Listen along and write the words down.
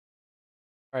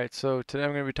All right, so today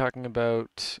I'm going to be talking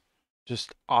about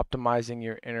just optimizing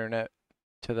your internet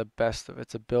to the best of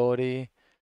its ability.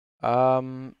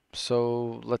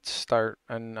 So let's start,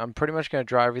 and I'm pretty much going to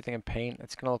draw everything in paint.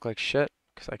 It's going to look like shit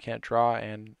because I can't draw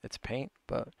and it's paint,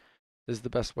 but this is the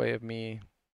best way of me,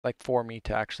 like for me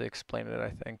to actually explain it, I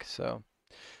think. So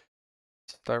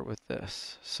start with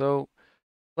this. So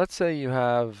let's say you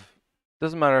have,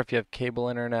 doesn't matter if you have cable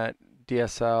internet,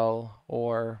 DSL,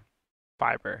 or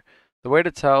fiber. The way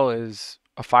to tell is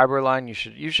a fiber line, you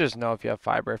should just know if you have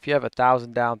fiber. If you have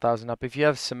 1,000 down, 1,000 up, if you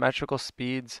have symmetrical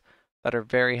speeds that are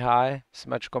very high,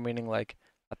 symmetrical meaning like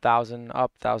 1,000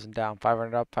 up, 1,000 down,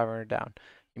 500 up, 500 down,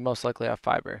 you most likely have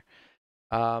fiber.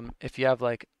 If you have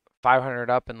like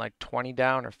 500 up and like 20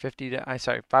 down or 50 down, I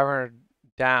sorry, 500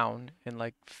 down and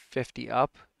like 50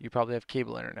 up, you probably have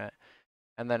cable internet.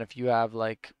 And then if you have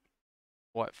like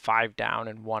what, five down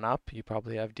and one up, you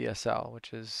probably have DSL,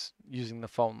 which is using the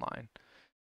phone line.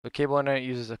 The cable internet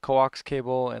uses a coax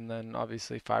cable, and then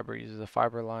obviously fiber uses a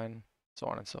fiber line, so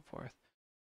on and so forth.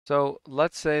 So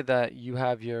let's say that you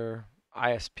have your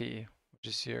ISP, which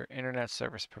is your internet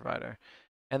service provider,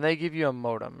 and they give you a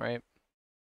modem, right?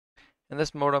 And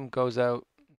this modem goes out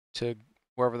to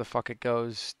wherever the fuck it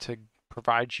goes to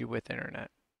provide you with internet,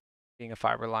 being a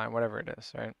fiber line, whatever it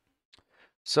is, right?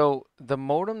 So the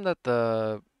modem that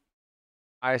the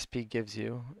ISP gives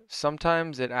you,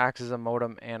 sometimes it acts as a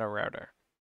modem and a router.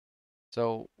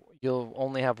 So you'll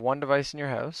only have one device in your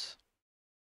house.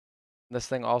 This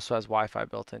thing also has Wi-Fi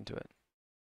built into it.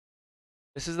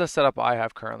 This is the setup I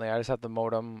have currently. I just have the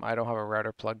modem. I don't have a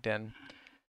router plugged in.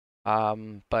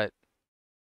 But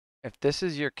if this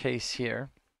is your case here,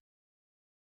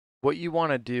 what you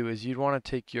want to do is you'd want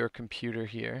to take your computer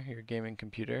here, your gaming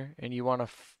computer, and you want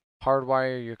to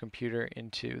hardwire your computer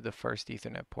into the first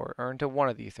Ethernet port or into one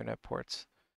of the Ethernet ports.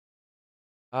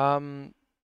 Um,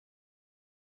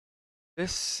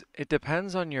 it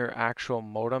depends on your actual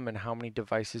modem and how many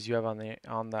devices you have on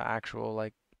the actual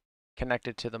like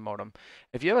connected to the modem.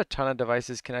 If you have a ton of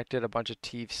devices connected, a bunch of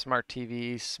smart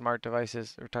TVs, smart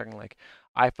devices, we're talking like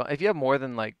iPhone. If you have more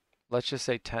than like, let's just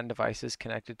say 10 devices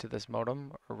connected to this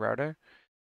modem or router,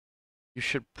 you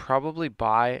should probably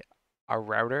buy a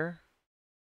router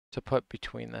to put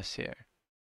between this here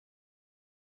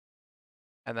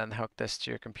and then hook this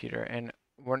to your computer. And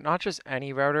we're not just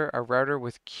any router, a router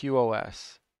with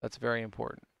QoS. That's very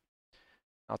important.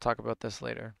 I'll talk about this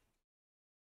later.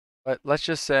 But let's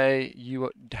just say you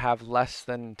have less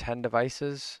than 10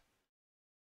 devices.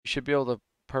 You should be able to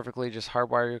perfectly just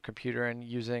hardwire your computer in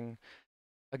using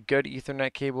a good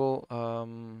Ethernet cable.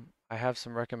 I have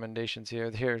some recommendations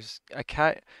here. Here's a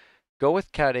go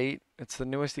with Cat 8. It's the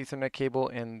newest Ethernet cable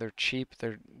and they're cheap.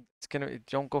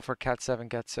 Don't go for Cat 7,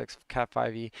 Cat 6, Cat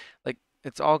 5e. Like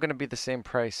it's all gonna be the same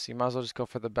price. You might as well just go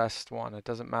for the best one. It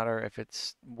doesn't matter if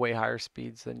it's way higher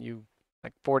speeds than you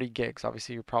like 40 gigs.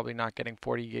 Obviously, you're probably not getting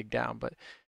 40 gig down, but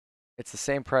it's the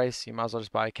same price. You might as well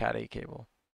just buy a Cat 8 cable.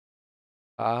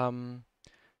 Um,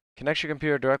 Connect your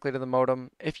computer directly to the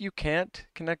modem. If you can't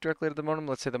connect directly to the modem,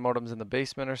 let's say the modem's in the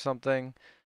basement or something,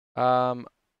 um,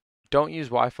 don't use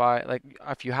Wi-Fi. Like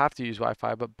if you have to use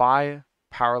Wi-Fi, but buy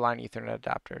Powerline Ethernet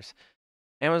adapters.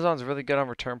 Amazon's really good on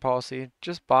return policy.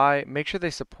 Just make sure they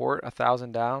support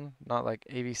 1,000 down, not like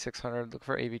AV600. Look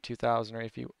for AV2000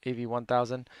 or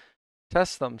AV1000.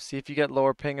 Test them. See if you get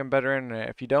lower ping and better internet.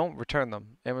 If you don't, return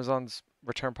them. Amazon's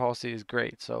return policy is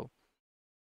great. So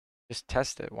just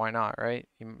test it. Why not, right?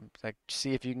 Like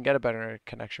see if you can get a better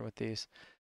connection with these.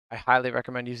 I highly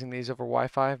recommend using these over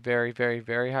Wi-Fi. Very, very,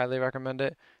 very highly recommend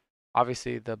it.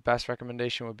 Obviously, the best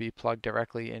recommendation would be plugged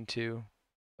directly into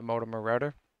the modem or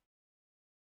router.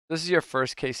 This is your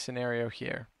first case scenario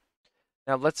here.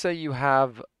 Now, let's say you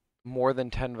have more than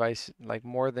 10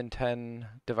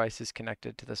 devices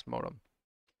connected to this modem.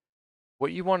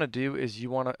 What you want to do is you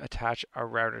want to attach a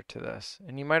router to this,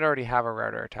 and you might already have a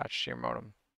router attached to your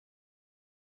modem.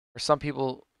 Or some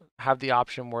people have the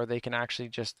option where they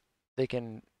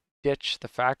can ditch the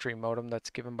factory modem that's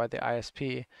given by the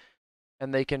ISP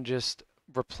and they can just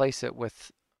replace it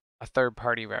with a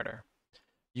third-party router.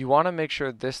 You want to make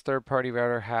sure this third-party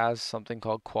router has something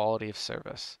called quality of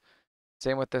service.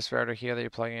 Same with this router here that you're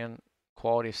plugging in,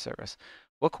 quality of service.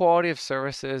 What quality of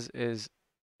service is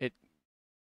it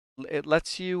it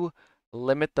lets you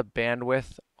limit the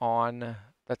bandwidth on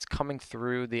that's coming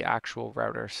through the actual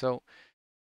router. So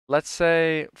let's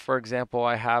say, for example,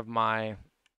 I have my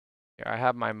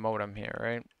modem here,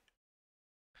 right?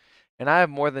 And I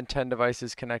have more than 10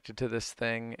 devices connected to this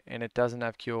thing, and it doesn't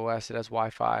have QoS, it has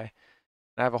Wi-Fi. And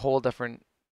I have a whole different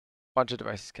bunch of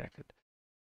devices connected.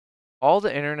 all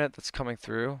the internet that's coming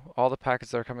through, all the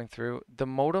packets that are coming through, the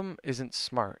modem isn't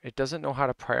smart. It doesn't know how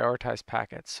to prioritize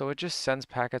packets. So it just sends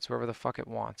packets wherever the fuck it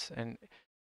wants. And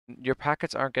your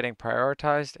packets aren't getting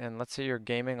prioritized. And let's say you're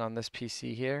gaming on this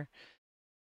PC here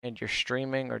and you're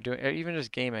streaming or doing, or even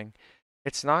just gaming.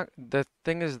 It's not, the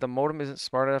thing is the modem isn't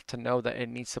smart enough to know that it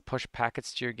needs to push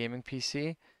packets to your gaming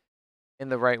PC in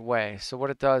the right way. So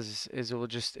what it does is it will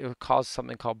cause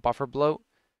something called buffer bloat,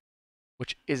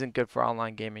 which isn't good for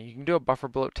online gaming. You can do a buffer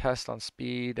bloat test on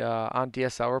speed on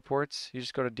DSL reports. You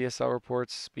just go to DSL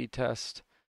reports, speed test,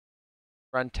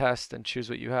 run test, and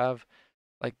choose what you have.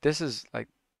 Like this is like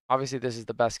obviously this is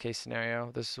the best case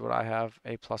scenario. This is what I have,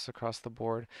 A plus across the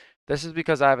board. This is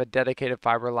because I have a dedicated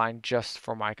fiber line just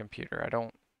for my computer.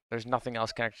 There's nothing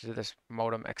else connected to this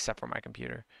modem except for my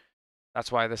computer.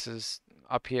 That's why this is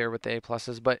up here with the A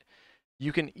pluses. But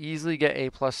you can easily get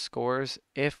A plus scores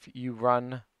if you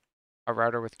run a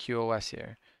router with QoS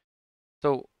here.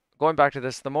 So going back to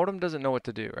this, the modem doesn't know what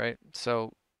to do, right?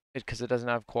 So because it doesn't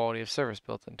have quality of service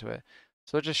built into it.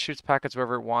 So it just shoots packets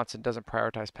wherever it wants and doesn't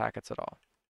prioritize packets at all.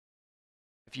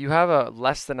 If you have a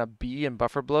less than a B in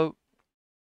buffer bloat,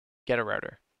 get a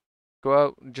router. Go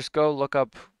out, just go look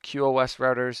up QoS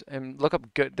routers and look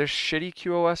up good. There's shitty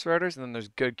QoS routers and then there's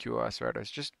good QoS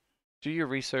routers. Just do your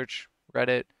research,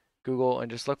 Reddit, Google,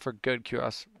 and just look for good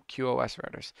QoS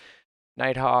routers.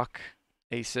 Nighthawk,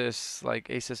 Asus, like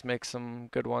Asus makes some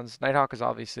good ones. Nighthawk is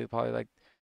obviously probably like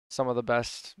some of the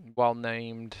best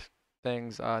well-named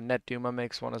things. NetDuma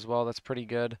makes one as well. That's pretty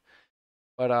good.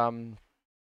 But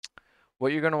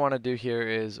what you're going to want to do here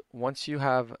is once you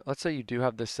have, let's say you do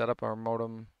have this setup or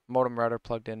modem router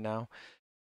plugged in now,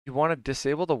 you want to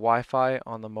disable the Wi-Fi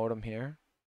on the modem here.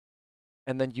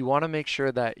 And then you want to make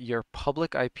sure that your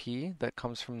public IP that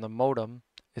comes from the modem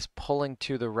is pulling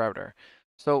to the router.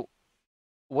 So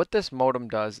what this modem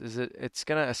does is it's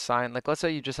going to assign, like let's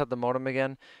say you just have the modem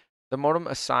again, the modem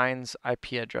assigns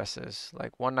IP addresses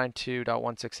like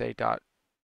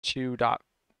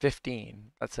 192.168.2.15.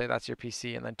 Let's say that's your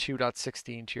PC, and then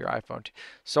 2.16 to your iPhone,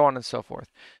 so on and so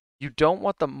forth. You don't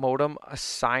want the modem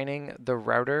assigning the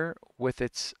router with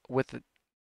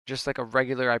just like a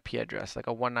regular IP address, like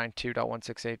a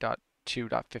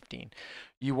 192.168.2.15.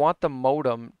 You want the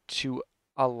modem to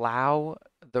allow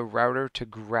the router to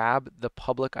grab the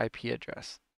public IP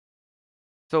address.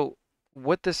 So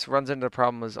what this runs into the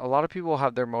problem is a lot of people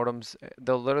have their modems,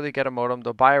 they'll literally get a modem,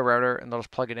 they'll buy a router, and they'll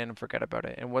just plug it in and forget about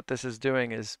it. And what this is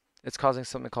doing is it's causing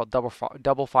something called double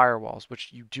firewalls,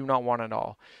 which you do not want at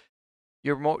all.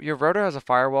 Your router has a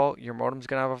firewall, your modem's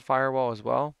gonna have a firewall as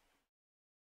well.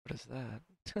 What is that?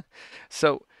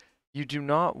 So you do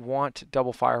not want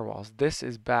double firewalls. This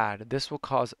is bad. This will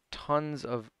cause tons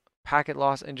of packet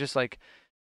loss and just like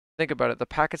think about it. The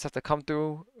packets have to come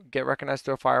through, get recognized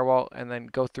through a firewall, and then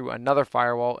go through another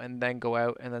firewall, and then go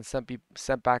out, and then be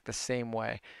sent back the same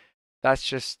way. That's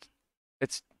just,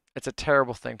 it's it's a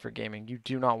terrible thing for gaming. You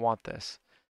do not want this.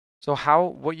 So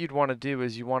what you'd want to do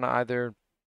is you want to either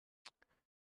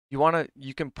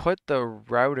you can put the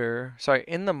router, sorry,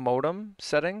 in the modem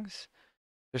settings.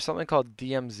 There's something called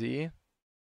DMZ.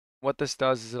 What this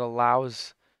does is it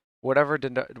allows whatever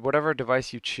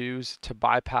device you choose to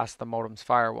bypass the modem's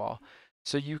firewall.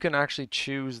 So you can actually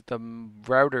choose the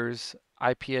router's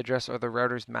IP address or the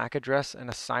router's MAC address and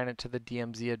assign it to the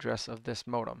DMZ address of this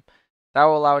modem. That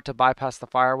will allow it to bypass the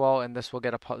firewall, and this will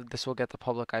get the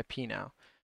public IP now.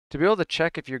 To be able to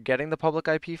check if you're getting the public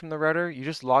IP from the router, you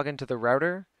just log into the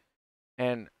router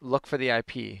and look for the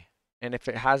IP. And if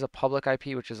it has a public IP,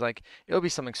 which is like, it'll be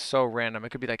something so random. It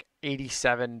could be like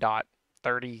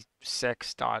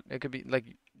 87.36 dot. It could be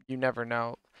like, you never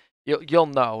know. You'll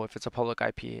know if it's a public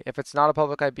IP. If it's not a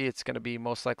public IP, it's going to be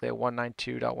most likely a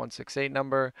 192.168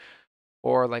 number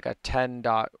or like a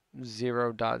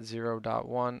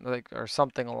 10.0.0.1, like, or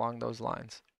something along those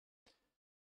lines.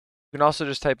 You can also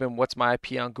just type in what's my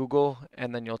IP on Google,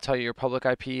 and then you'll tell you your public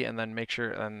IP, and then make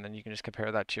sure, and then you can just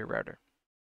compare that to your router.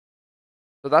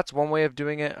 So that's one way of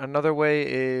doing it. Another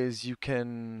way is you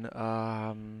can,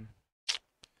 what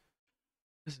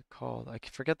is it called? I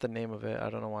forget the name of it. I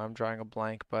don't know why I'm drawing a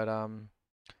blank, but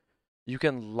you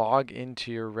can log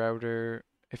into your router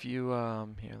if you, here, let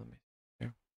me,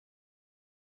 here.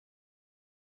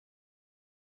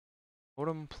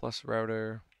 Modem plus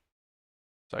router.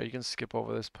 Sorry, you can skip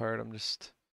over this part. I'm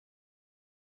just,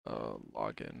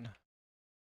 login.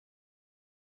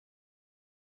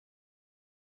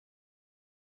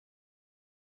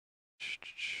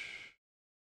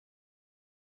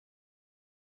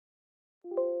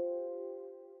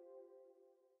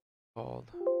 Called.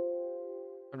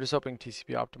 I'm just opening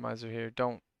TCP optimizer here.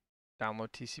 Don't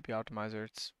download TCP optimizer.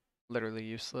 It's literally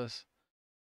useless.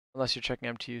 unless you're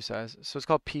checking MTU size. So it's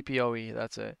called PPOE,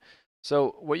 that's it.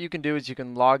 So what you can do is you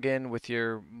can log in with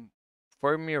your,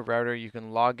 from your router, you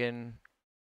can log in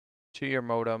to your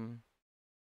modem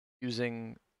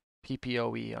using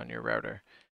PPOE on your router,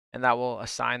 and that will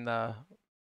assign the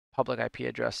public IP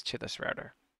address to this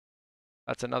router.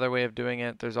 That's another way of doing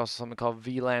it. There's also something called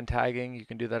VLAN tagging. You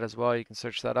can do that as well. You can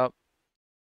search that up.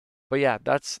 But yeah,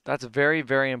 that's very,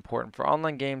 very important. For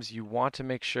online games, you want to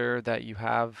make sure that you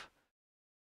have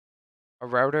a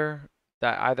router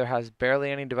that either has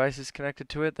barely any devices connected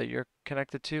to it that you're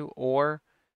connected to, or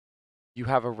you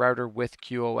have a router with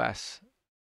QoS.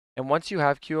 And once you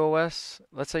have QoS,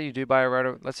 let's say you do buy a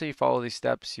router, let's say you follow these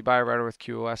steps, you buy a router with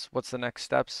QoS, what's the next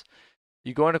steps?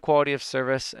 You go into quality of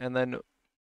service, and then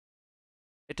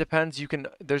it depends.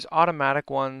 There's automatic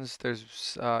ones.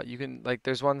 There's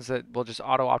ones that will just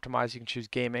auto optimize. You can choose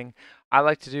gaming. I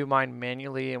like to do mine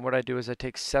manually, and what I do is I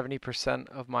take 70%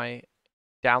 of my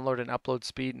download and upload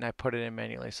speed and I put it in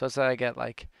manually. So let's say I get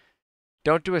like,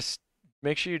 don't do a,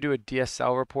 make sure you do a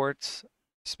DSL reports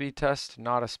speed test,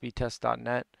 not a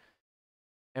speedtest.net.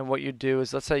 And what you do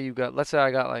is, let's say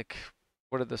I got like,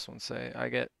 what did this one say? I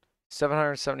get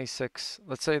 776.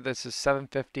 Let's say this is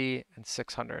 750 and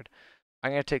 600.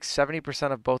 I'm going to take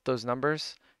 70% of both those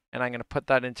numbers and I'm going to put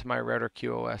that into my router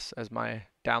QoS as my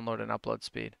download and upload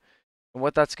speed. And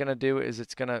what that's going to do is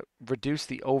it's going to reduce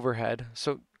the overhead.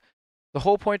 So the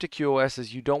whole point of QoS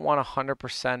is you don't want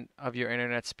 100% of your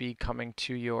internet speed coming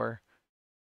to your,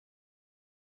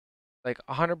 like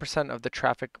 100% of the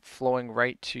traffic flowing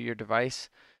right to your device.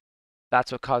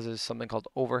 That's what causes something called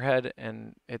overhead,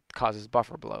 and it causes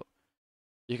buffer bloat.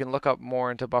 You can look up more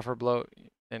into buffer bloat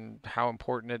and how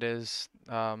important it is.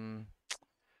 Idle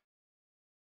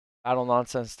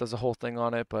Nonsense does a whole thing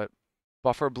on it, but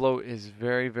buffer bloat is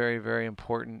very, very, very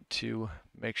important to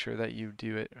make sure that you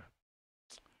do it.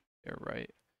 You're right.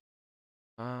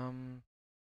 I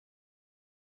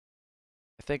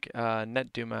think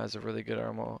NetDuma has a really good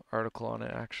article on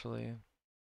it, actually.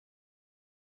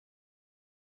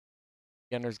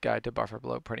 Beginner's Guide to Buffer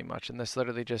Bloat, pretty much. And this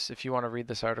literally just, if you want to read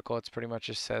this article, it's pretty much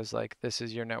just says like, this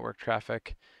is your network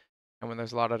traffic. And when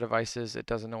there's a lot of devices, it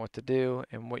doesn't know what to do.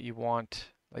 And what you want,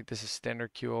 like this is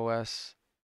standard QoS.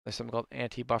 There's something called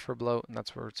anti-buffer bloat, and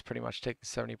that's where it's pretty much taking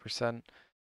 70%.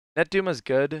 NetDuma is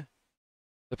good.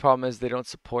 The problem is they don't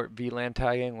support VLAN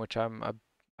tagging, which I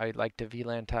like to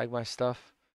VLAN tag my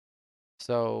stuff.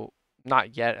 So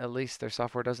not yet, at least their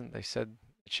software doesn't. They said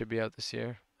it should be out this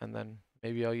year, and then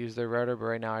maybe I'll use their router, but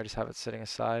right now I just have it sitting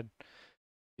aside.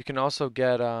 You can also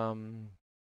get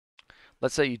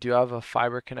let's say you do have a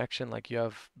fiber connection, like you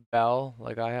have Bell,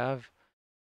 like I have.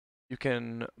 You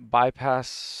can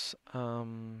bypass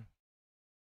fiber.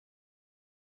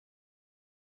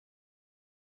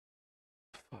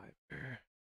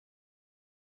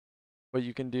 What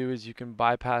you can do is you can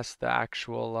bypass the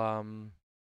actual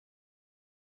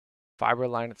fiber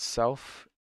line itself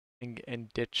and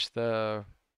ditch the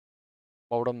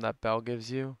modem that Bell gives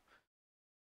you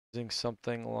using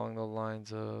something along the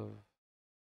lines of,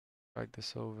 drag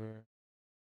this over.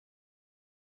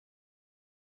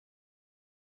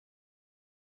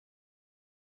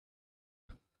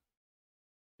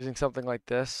 Using something like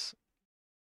this.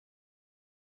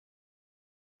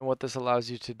 And what this allows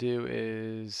you to do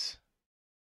is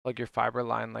plug your fiber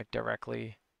line like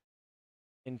directly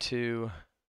into,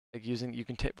 like you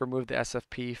can remove the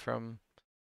SFP from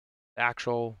the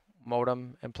actual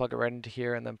modem and plug it right into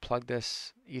here, and then plug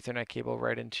this Ethernet cable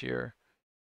right into your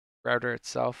router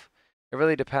itself. It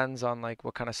really depends on like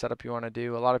what kind of setup you want to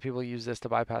do. A lot of people use this to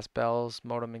bypass Bell's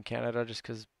modem in Canada just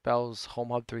because Bell's Home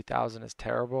Hub 3000 is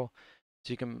terrible.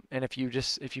 So you can, and if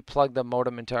you plug the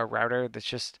modem into a router, that's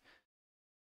just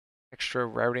extra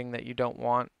routing that you don't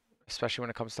want, especially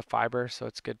when it comes to fiber. So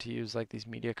it's good to use like these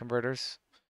media converters.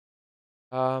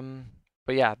 Um,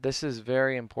 but yeah, this is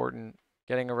very important.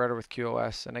 Getting a router with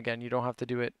QoS, and again, you don't have to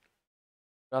do it.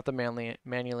 You don't have to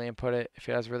manually input it. If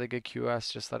it has really good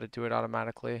QoS, just let it do it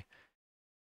automatically,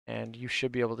 and you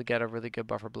should be able to get a really good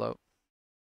buffer bloat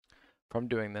from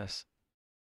doing this.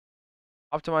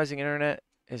 Optimizing internet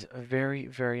is very,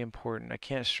 very important. I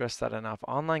can't stress that enough.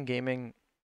 Online gaming,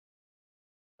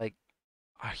 like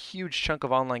a huge chunk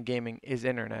of online gaming is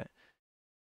internet.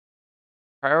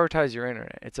 Prioritize your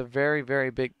internet. It's a very,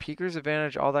 very big peaker's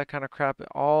advantage, all that kind of crap. It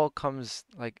all comes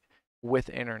like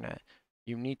with internet.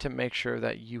 You need to make sure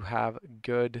that you have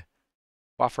good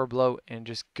buffer bloat and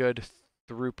just good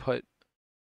throughput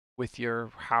with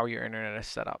how your internet is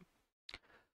set up.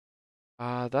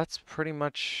 That's pretty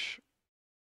much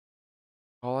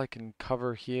all I can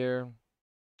cover here.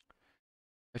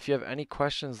 If you have any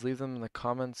questions, leave them in the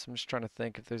comments. I'm just trying to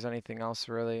think if there's anything else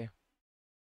really.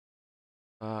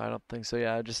 I don't think so.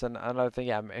 Yeah, just another thing.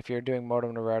 Yeah, if you're doing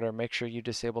modem to router, make sure you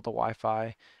disable the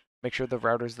Wi-Fi. Make sure the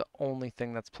router is the only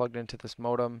thing that's plugged into this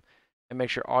modem, and make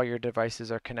sure all your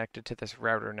devices are connected to this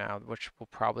router now, which will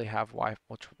probably have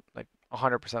which like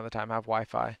 100% of the time have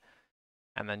Wi-Fi,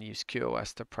 and then use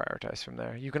QoS to prioritize from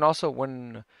there. You can also,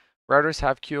 when routers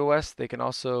have QoS, they can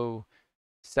also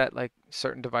set like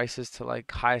certain devices to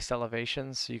like highest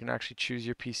elevations, so you can actually choose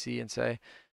your PC and say,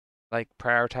 like,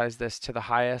 prioritize this to the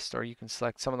highest, or you can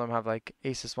select, some of them have like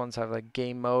Asus ones have like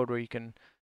game mode where you can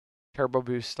turbo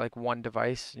boost like one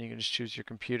device and you can just choose your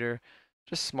computer.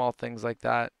 Just small things like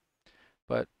that.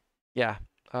 But yeah,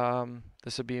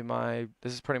 this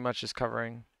is pretty much just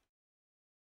covering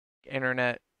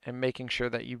internet and making sure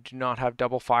that you do not have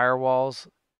double firewalls,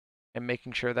 and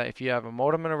making sure that if you have a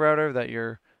modem and a router, that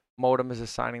your modem is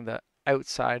assigning the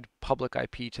outside public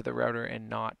IP to the router and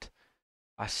not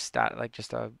like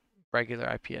just a regular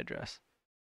IP address.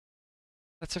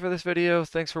 That's it for this video.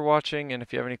 Thanks for watching, and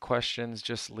if you have any questions,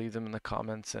 just leave them in the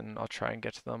comments and I'll try and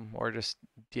get to them, or just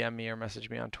DM me or message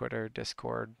me on Twitter,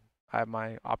 Discord. I have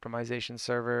my optimization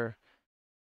server.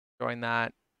 Join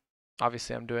that.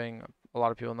 Obviously, a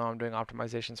lot of people know I'm doing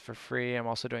optimizations for free. I'm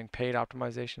also doing paid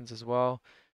optimizations as well.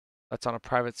 That's on a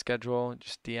private schedule.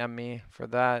 Just DM me for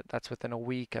that. That's within a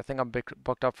week. I think I'm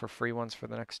booked up for free ones for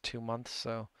the next 2 months,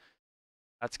 so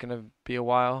that's gonna be a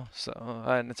while. So,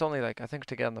 and it's only like, I think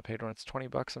to get on the paid one, it's 20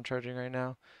 bucks I'm charging right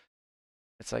now.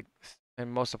 It's like,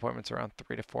 and most appointments are around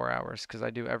 3 to 4 hours because I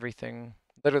do everything.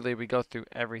 Literally, we go through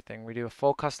everything. We do a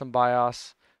full custom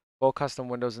BIOS, full custom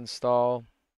Windows install,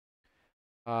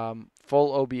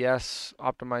 full OBS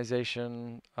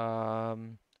optimization,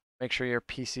 make sure your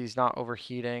PC's not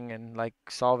overheating, and like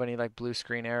solve any like blue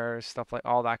screen errors, stuff like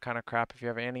all that kind of crap. If you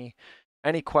have any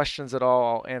questions at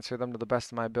all, I'll answer them to the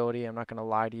best of my ability. I'm not going to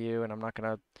lie to you, and I'm not going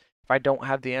to, if I don't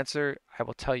have the answer, I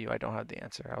will tell you I don't have the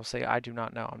answer. I will say I do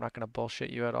not know. I'm not going to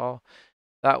bullshit you at all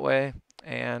that way.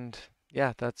 And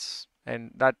yeah,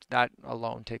 that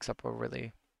alone takes up a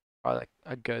really, probably like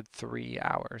a good 3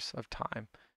 hours of time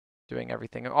doing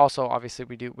everything. And also, obviously,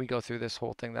 we go through this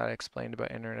whole thing that I explained about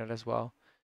internet as well.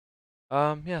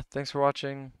 Yeah, thanks for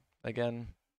watching. Again,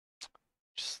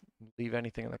 just leave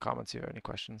anything in the comments if you have any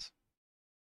questions.